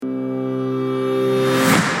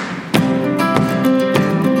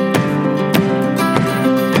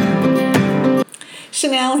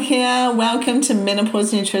there, welcome to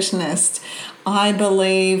Menopause Nutritionist. I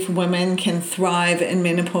believe women can thrive in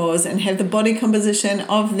menopause and have the body composition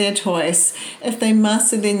of their choice if they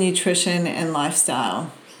master their nutrition and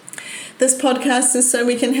lifestyle. This podcast is so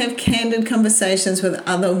we can have candid conversations with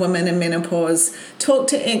other women in menopause, talk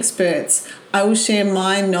to experts. I will share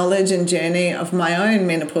my knowledge and journey of my own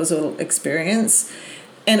menopausal experience,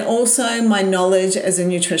 and also my knowledge as a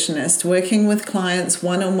nutritionist, working with clients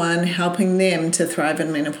one-on-one, helping them to thrive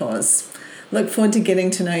in menopause. Look forward to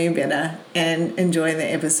getting to know you better and enjoy the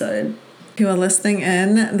episode. If you are listening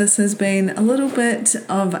in, this has been a little bit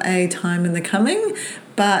of a time in the coming,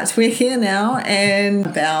 but we're here now, and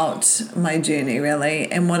about my journey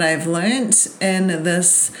really, and what I've learnt in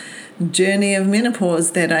this journey of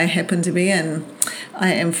menopause that I happen to be in.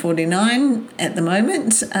 I am 49 at the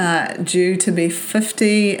moment, due to be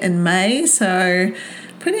 50 in May, so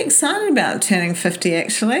pretty excited about turning 50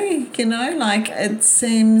 actually. It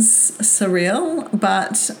seems surreal,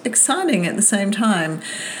 but exciting at the same time.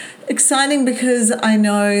 Exciting because I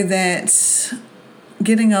know that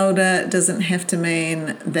getting older doesn't have to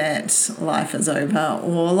mean that life is over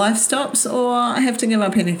or life stops or I have to give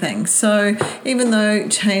up anything. So even though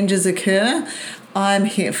changes occur, I'm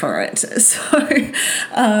here for it. So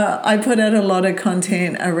I put out a lot of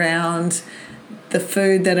content around the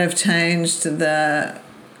food that I've changed, the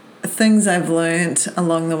things I've learned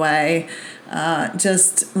along the way,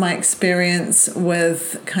 just my experience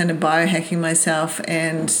with kind of biohacking myself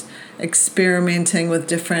and experimenting with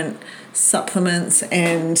different supplements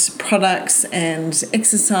and products and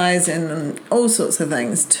exercise and all sorts of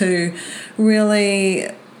things to really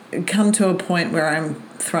come to a point where I'm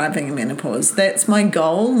thriving in menopause. That's my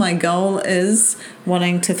goal. My goal is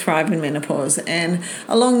wanting to thrive in menopause. And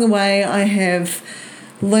along the way, I have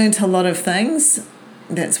learnt a lot of things.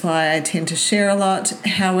 That's why I tend to share a lot.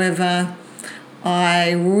 However,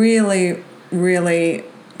 I really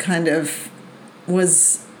kind of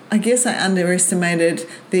I guess I underestimated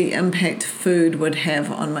the impact food would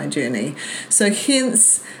have on my journey. So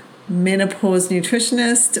hence Menopause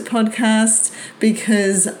Nutritionist podcast,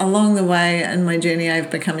 because along the way in my journey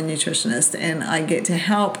I've become a nutritionist and I get to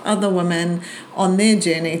help other women on their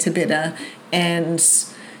journey to better, and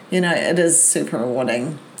it is super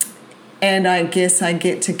rewarding. And I guess I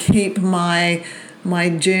get to keep my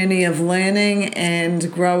journey of learning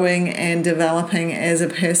and growing and developing as a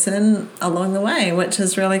person along the way, which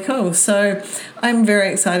is really cool. So I'm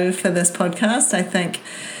very excited for this podcast. I think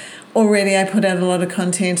already I put out a lot of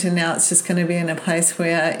content, and now it's just going to be in a place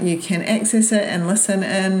where you can access it and listen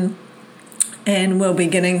in, and we'll be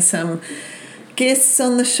getting some guests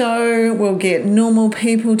on the show. We'll get normal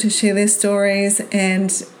people to share their stories, and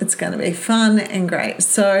it's going to be fun and great.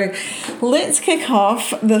 So let's kick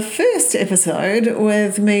off the first episode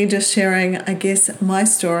with me just sharing, I guess, my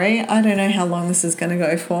story. I don't know how long this is going to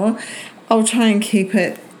go for. I'll try and keep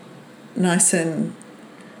it nice and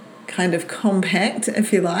kind of compact,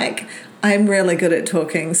 if you like. I'm really good at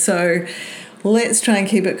talking, so let's try and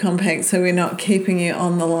keep it compact so we're not keeping you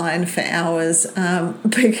on the line for hours,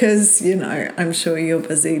 because, I'm sure you're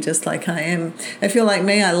busy just like I am. If you're like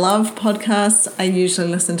me, I love podcasts. I usually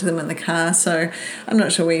listen to them in the car, so I'm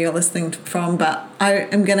not sure where you're listening from, but I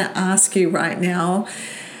am going to ask you right now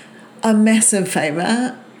a massive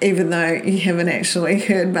favor, even though you haven't actually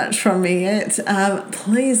heard much from me yet.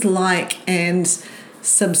 Please like and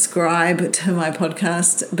subscribe to my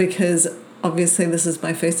podcast, because obviously this is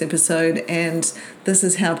my first episode and this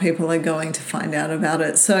is how people are going to find out about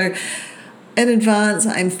it. So in advance,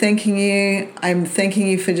 I'm thanking you. I'm thanking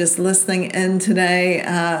you for just listening in today.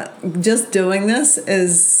 Just doing this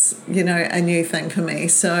is, a new thing for me.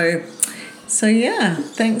 So yeah,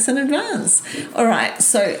 thanks in advance. All right,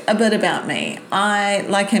 so a bit about me.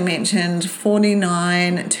 Like I mentioned,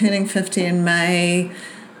 49, turning 50 in May.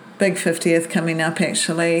 Big 50th coming up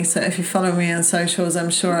actually. So if you follow me on socials,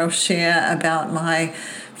 I'm sure I'll share about my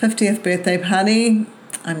 50th birthday party.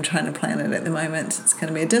 I'm trying to plan it at the moment. It's going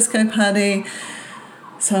to be a disco party.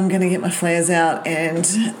 So I'm going to get my flares out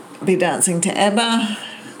and be dancing to ABBA.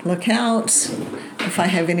 Look out. If I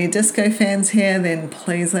have any disco fans here, then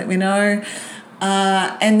please let me know.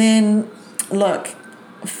 And then, look,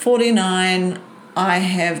 49, I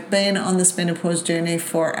have been on this menopause journey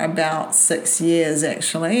for about 6 years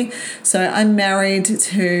actually. So I'm married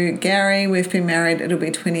to Gary. We've been married, it'll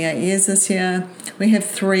be 28 years this year. We have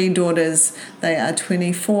 3 daughters. They are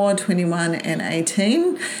 24, 21 and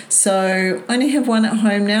 18. So only have one at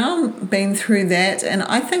home now, been through that. And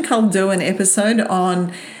I think I'll do an episode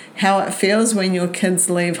on how it feels when your kids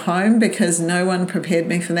leave home, because no one prepared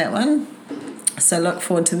me for that one. So look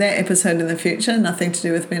forward to that episode in the future. Nothing to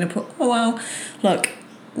do with menopause. Oh, well, look,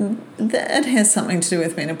 it has something to do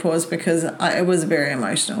with menopause because it was very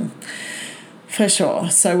emotional, for sure.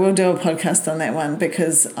 So we'll do a podcast on that one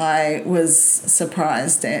because I was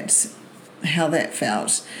surprised at how that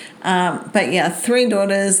felt. But yeah, 3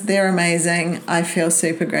 daughters, they're amazing. I feel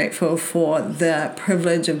super grateful for the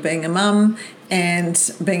privilege of being a mum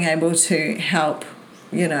and being able to help,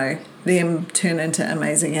 them turn into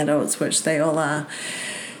amazing adults, which they all are.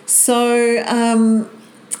 So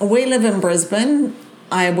we live in Brisbane.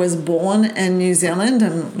 I was born in New Zealand.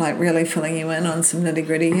 I'm really filling you in on some nitty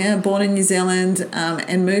gritty here. Born in New Zealand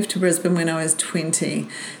and moved to Brisbane when I was 20.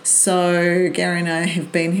 So Gary and I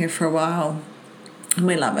have been here for a while and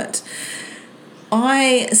we love it.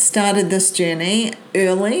 I started this journey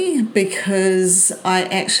early because I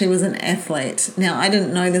actually was an athlete. Now, I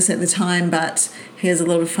didn't know this at the time, but here's a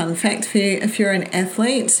little fun fact for you. If you're an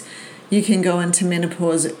athlete, you can go into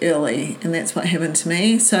menopause early, and that's what happened to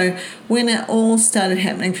me. So when it all started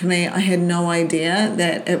happening for me, I had no idea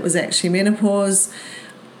that it was actually menopause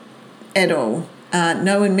at all.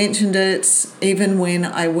 No one mentioned it, even when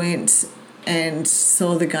I went and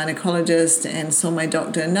saw the gynecologist and saw my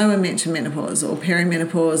doctor. No one mentioned menopause or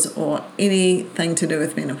perimenopause or anything to do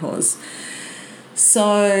with menopause.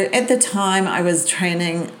 So at the time I was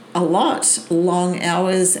training a lot, long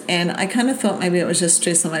hours, and I kind of thought maybe it was just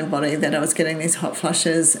stress on my body that I was getting these hot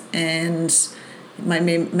flushes and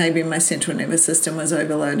maybe my central nervous system was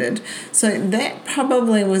overloaded. So that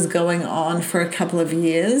probably was going on for a couple of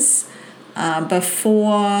years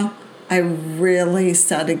before I really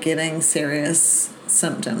started getting serious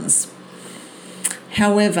symptoms.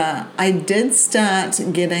 However, I did start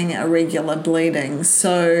getting irregular bleeding,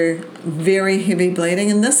 so very heavy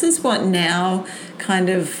bleeding. And this is what now kind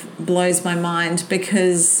of blows my mind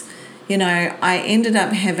because, I ended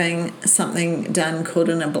up having something done called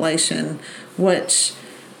an ablation, which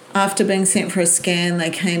after being sent for a scan, they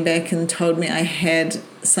came back and told me I had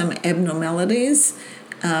some abnormalities.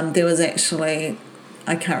 There was actually,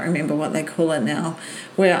 I can't remember what they call it now,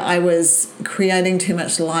 where I was creating too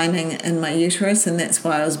much lining in my uterus, and that's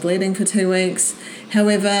why I was bleeding for 2 weeks.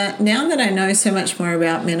 However, now that I know so much more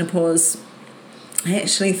about menopause, I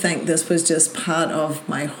actually think this was just part of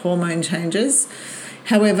my hormone changes.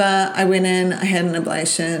 However, I went in, I had an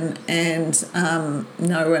ablation, and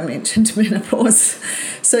no one mentioned menopause.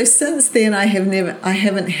 So since then, I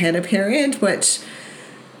haven't had a period, which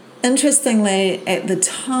interestingly, at the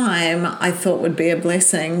time, I thought would be a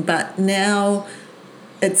blessing, but now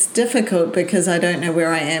it's difficult because I don't know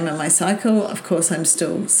where I am in my cycle. Of course, I'm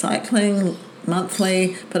still cycling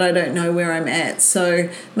monthly, but I don't know where I'm at. So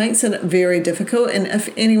it makes it very difficult. And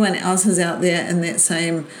if anyone else is out there in that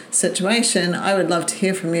same situation, I would love to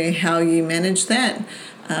hear from you how you manage that.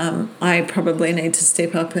 I probably need to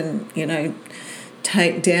step up and,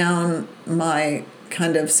 take down my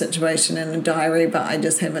kind of situation in a diary, but I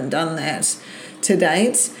just haven't done that to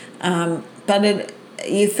date. But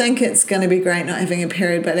you think it's going to be great not having a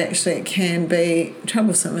period, but actually it can be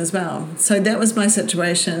troublesome as well. So that was my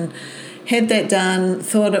situation. Had that done,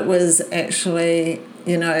 thought it was actually,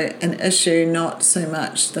 an issue, not so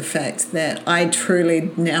much the fact that I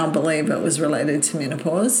truly now believe it was related to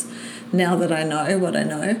menopause, now that I know what I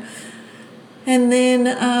know. And then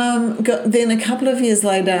then a couple of years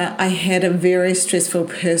later, I had a very stressful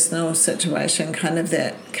personal situation kind of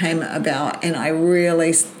that came about, and I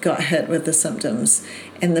really got hit with the symptoms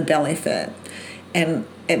and the belly fat. And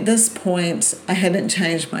at this point, I hadn't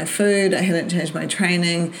changed my food, I hadn't changed my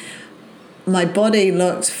training. My body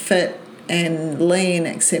looked fit and lean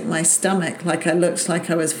except my stomach, like I looked like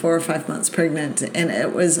I was 4 or 5 months pregnant, and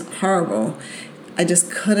it was horrible. I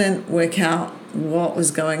just couldn't work out what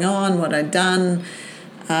was going on, what I'd done.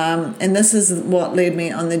 And this is what led me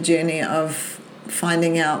on the journey of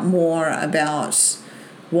finding out more about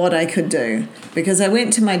what I could do. Because I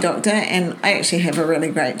went to my doctor, and I actually have a really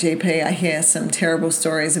great GP. I hear some terrible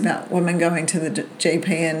stories about women going to the GP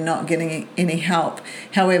and not getting any help.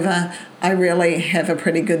 However, I really have a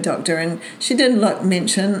pretty good doctor, and she did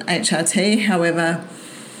mention HRT. However,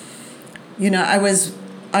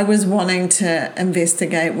 I was wanting to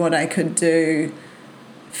investigate what I could do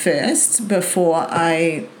first before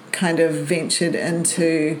I kind of ventured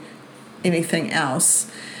into anything else.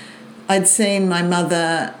 I'd seen my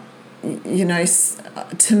mother,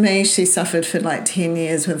 to me, she suffered for 10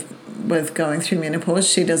 years with going through menopause.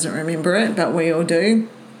 She doesn't remember it, but we all do.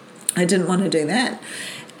 I didn't want to do that.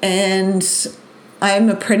 And I'm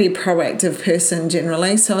a pretty proactive person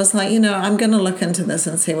generally, so I was like, I'm going to look into this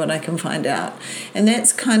and see what I can find out. And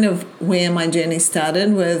that's kind of where my journey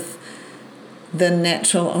started, with the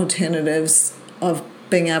natural alternatives of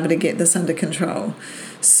being able to get this under control.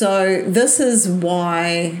 So this is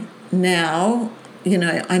why now,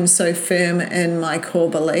 I'm so firm in my core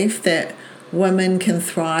belief that women can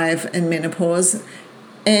thrive in menopause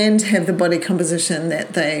and have the body composition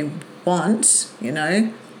that they want,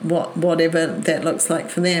 whatever that looks like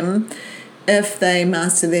for them, if they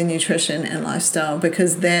master their nutrition and lifestyle,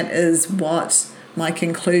 because that is what my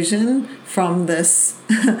conclusion from this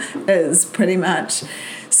is pretty much.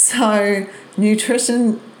 So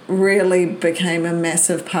nutrition really became a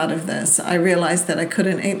massive part of this. I realized that I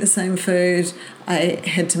couldn't eat the same food. I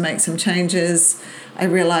had to make some changes. I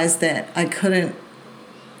realized that I couldn't,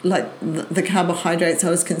 like the carbohydrates I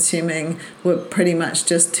was consuming were pretty much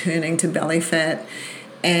just turning to belly fat,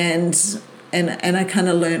 and I kind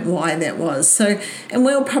of learned why that was. So, and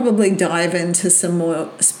we'll probably dive into some more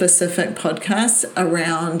specific podcasts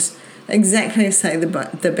around exactly, say,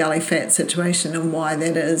 the belly fat situation and why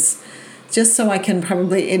that is, just so I can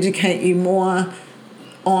probably educate you more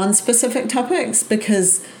on specific topics,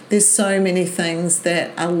 because there's so many things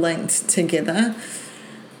that are linked together.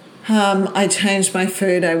 I changed my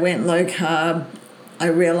food. I went low carb. I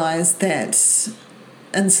realized that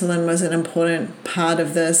insulin was an important part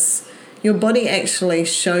of this. Your body actually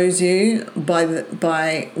shows you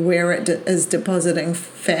by where it is depositing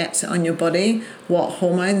fat on your body what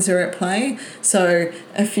hormones are at play. So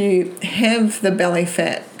if you have the belly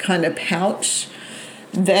fat kind of pouch,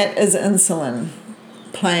 that is insulin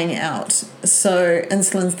playing out. So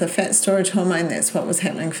insulin's the fat storage hormone. That's what was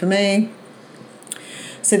happening for me.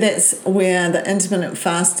 So that's where the intermittent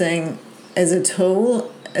fasting as a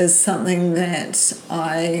tool is something that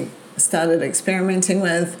I started experimenting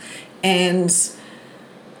with, and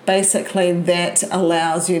basically that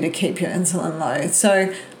allows you to keep your insulin low.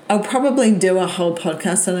 So I'll probably do a whole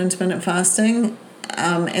podcast on intermittent fasting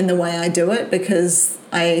and the way I do it, because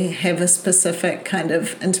I have a specific kind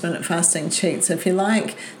of intermittent fasting cheats, if you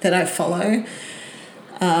like, that I follow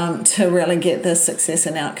to really get the success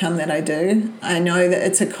and outcome that I do. I know that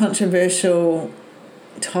it's a controversial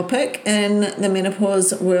topic in the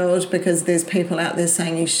menopause world, because there's people out there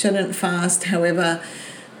saying you shouldn't fast. However,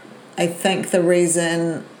 I think the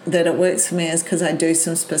reason that it works for me is because I do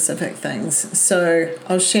some specific things. So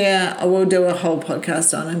I will do a whole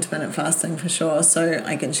podcast on intermittent fasting for sure, so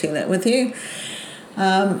I can share that with you.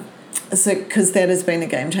 Because that has been a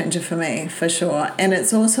game changer for me, for sure. And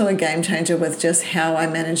it's also a game changer with just how I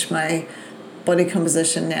manage my body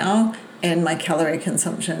composition now and my calorie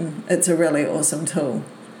consumption. It's a really awesome tool.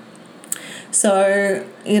 So,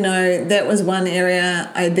 that was one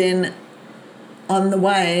area. I then, on the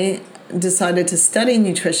way, decided to study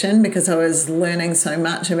nutrition because I was learning so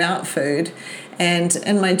much about food. And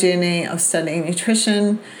in my journey of studying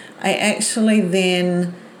nutrition, I actually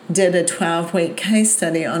then did a 12-week case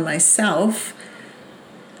study on myself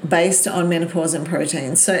based on menopause and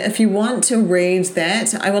protein. So if you want to read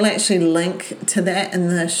that, I will actually link to that in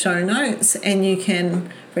the show notes and you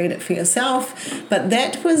can read it for yourself. But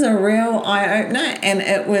that was a real eye-opener, and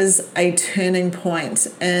it was a turning point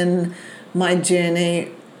in my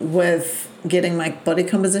journey with getting my body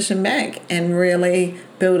composition back and really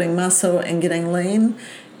building muscle and getting lean.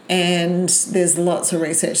 And there's lots of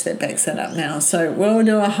research that backs that up now. So we'll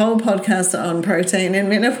do a whole podcast on protein and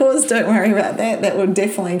menopause. Don't worry about that. That will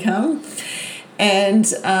definitely come. And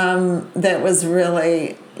that was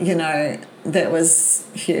really, that was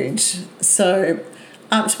huge. So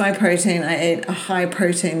upped my protein. I eat a high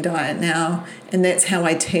protein diet now. And that's how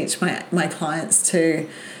I teach my clients to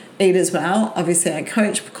eat as well. Obviously, I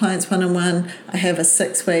coach clients one-on-one. I have a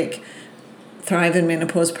 6-week Thrive in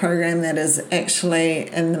Menopause program that is actually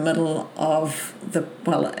in the middle of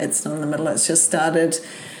it's not in the middle, it's just started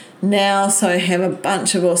now. So I have a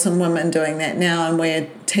bunch of awesome women doing that now, and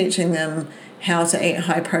we're teaching them how to eat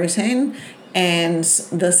high protein. And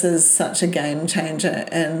this is such a game changer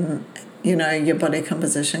in, your body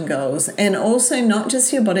composition goals. And also not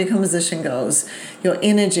just your body composition goals, your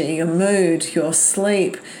energy, your mood, your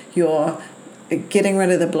sleep, your getting rid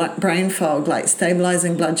of the brain fog, like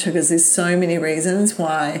stabilizing blood sugars. There's so many reasons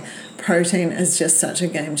why protein is just such a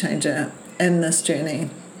game changer in this journey.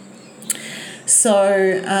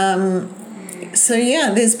 So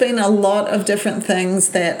there's been a lot of different things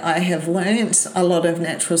that I have learnt, a lot of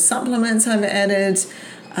natural supplements I've added,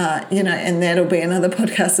 and that'll be another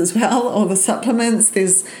podcast as well, all the supplements.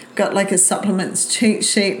 There's got like a supplements cheat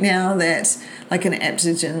sheet now, that like an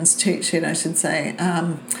adaptogens cheat sheet, I should say,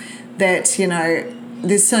 that,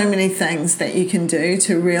 there's so many things that you can do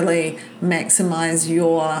to really maximize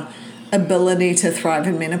your ability to thrive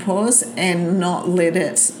in menopause and not let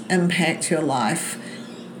it impact your life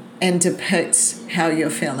and depict how you're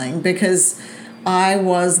feeling. Because I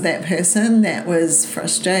was that person that was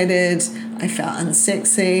frustrated. I felt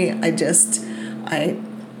unsexy.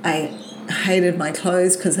 I hated my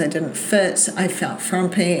clothes because they didn't fit. I felt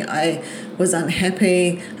frumpy. I was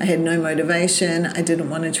unhappy. I had no motivation. I didn't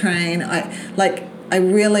want to train. I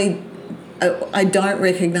don't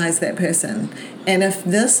recognize that person. And if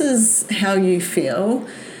this is how you feel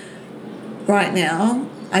right now,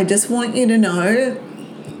 I just want you to know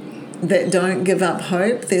that don't give up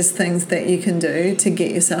hope. There's things that you can do to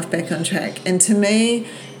get yourself back on track. And to me,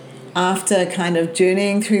 after kind of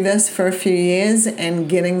journeying through this for a few years and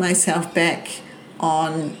getting myself back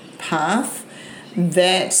on path,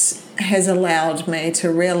 that has allowed me to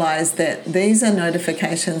realize that these are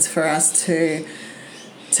notifications for us to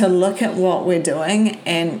look at what we're doing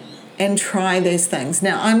and try these things.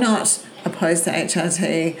 Now, I'm not opposed to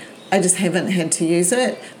HRT. I just haven't had to use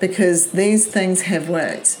it because these things have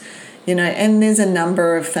worked, and there's a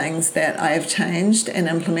number of things that I have changed and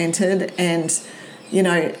implemented, and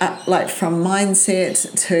like from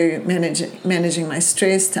mindset to managing my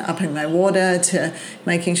stress, to upping my water, to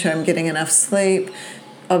making sure I'm getting enough sleep.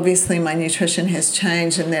 Obviously, my nutrition has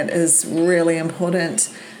changed, and that is really important.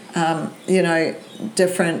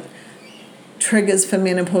 Different triggers for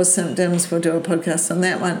menopause symptoms. We'll do a podcast on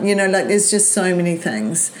that one. There's just so many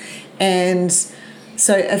things. And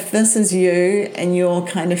so if this is you and you're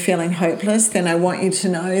kind of feeling hopeless, then I want you to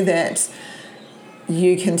know that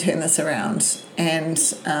you can turn this around. And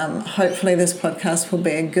hopefully this podcast will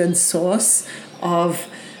be a good source of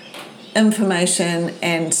information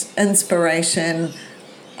and inspiration,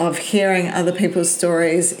 of hearing other people's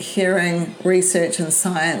stories, hearing research and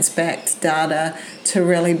science-backed data to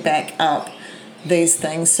really back up these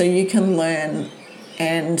things so you can learn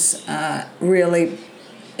and really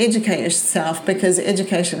educate yourself, because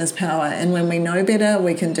education is power, and when we know better,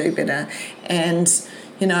 we can do better. And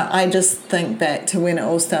I just think back to when it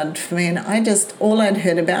all started for me, and all I'd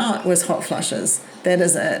heard about was hot flushes. That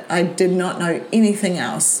is it. I did not know anything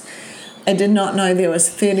else. I did not know there was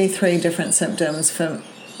 33 different symptoms for,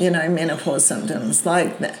 menopause symptoms.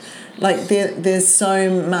 There's so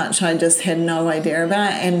much I just had no idea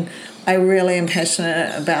about, and I really am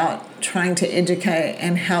passionate about trying to educate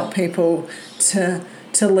and help people to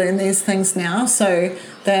learn these things now, so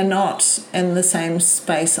they're not in the same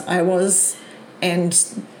space I was, and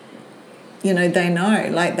they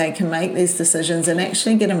know they can make these decisions and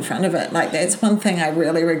actually get in front of it. That's one thing I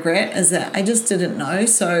really regret, is that I just didn't know,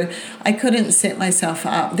 so I couldn't set myself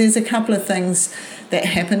up. There's a couple of things that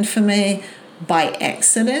happened for me by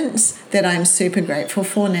accident that I'm super grateful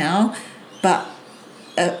for now, but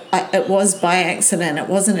it was by accident. It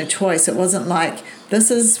wasn't a choice. It wasn't like,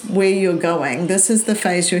 this is where you're going, this is the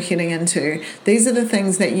phase you're heading into, these are the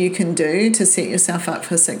things that you can do to set yourself up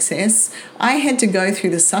for success. I had to go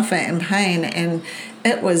through the suffer and pain, and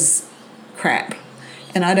it was crap,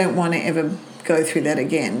 and I don't want to ever go through that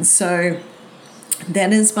again. So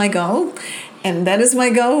that is my goal. And that is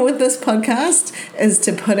my goal with this podcast, is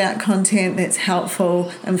to put out content that's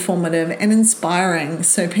helpful, informative, and inspiring.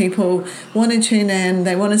 So people want to tune in,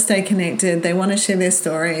 they want to stay connected, they want to share their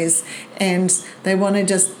stories, and they want to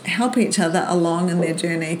just help each other along in their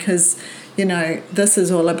journey, because, this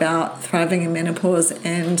is all about thriving in menopause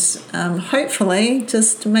and hopefully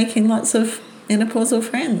just making lots of menopausal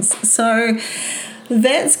friends. So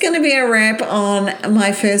that's going to be a wrap on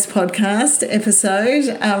my first podcast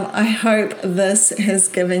episode. I hope this has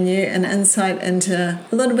given you an insight into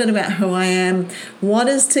a little bit about who I am, what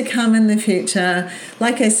is to come in the future.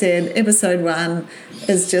 Like I said, episode 1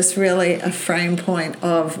 is just really a frame point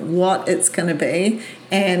of what it's going to be,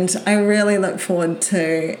 and I really look forward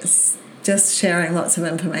to just sharing lots of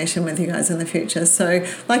information with you guys in the future. So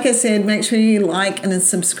like I said, make sure you like and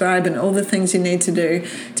subscribe and all the things you need to do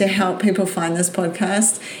to help people find this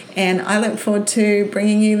podcast. And I look forward to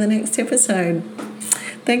bringing you the next episode.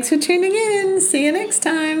 Thanks for tuning in. See you next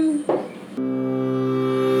time.